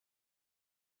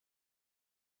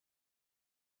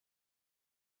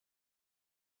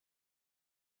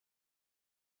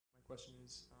question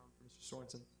is for Mr.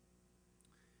 Sorensen.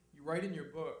 You write in your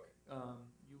book,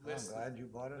 you list... I'm glad you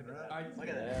bought it around. Look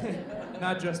at that.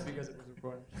 Not just because it was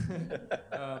recorded.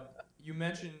 You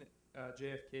mentioned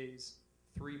JFK's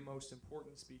 3 most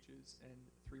important speeches and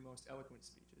 3 most eloquent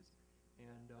speeches.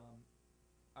 And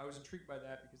I was intrigued by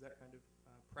that because that kind of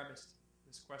premised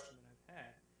this question that I've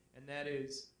had. And that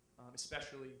is,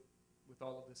 especially with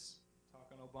all of this talk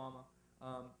on Obama,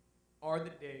 are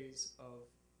the days of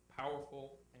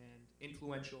powerful and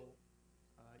influential,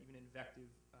 even invective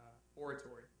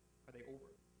oratory, are they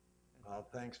over? Well,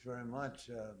 thanks very much.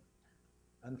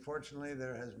 Unfortunately,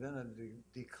 there has been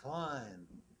a decline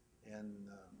in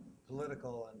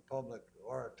political and public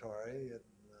oratory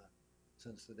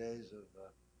since the days of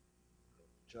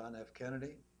John F.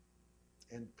 Kennedy.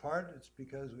 In part, it's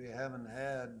because we haven't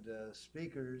had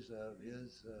speakers of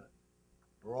his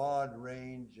broad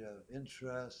range of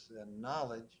interests and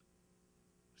knowledge,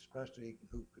 especially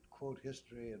who could quote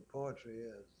history and poetry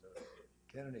as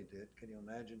Kennedy did. Can you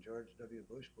imagine George W.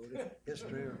 Bush quoting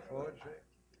history or poetry?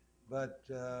 But,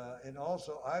 and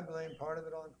also, I blame part of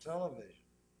it on television.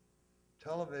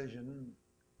 Television,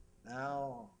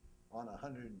 now on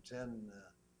 110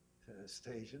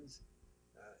 stations,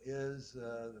 is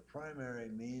the primary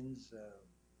means,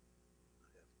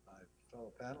 if my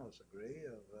fellow panelists agree,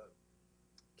 of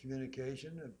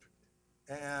communication.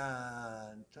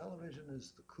 And television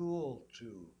is the cool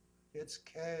tube. It's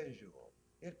casual.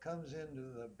 It comes into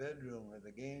the bedroom or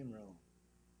the game room.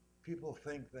 People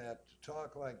think that to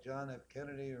talk like John F.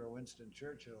 Kennedy or Winston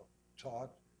Churchill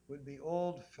talked would be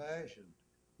old-fashioned.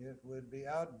 It would be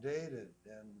outdated,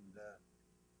 and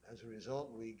as a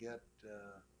result, we get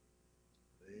the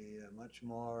much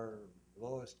more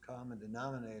lowest common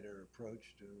denominator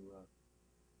approach to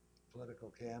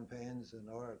political campaigns and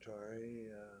oratory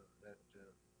that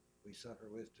we suffer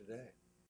with today.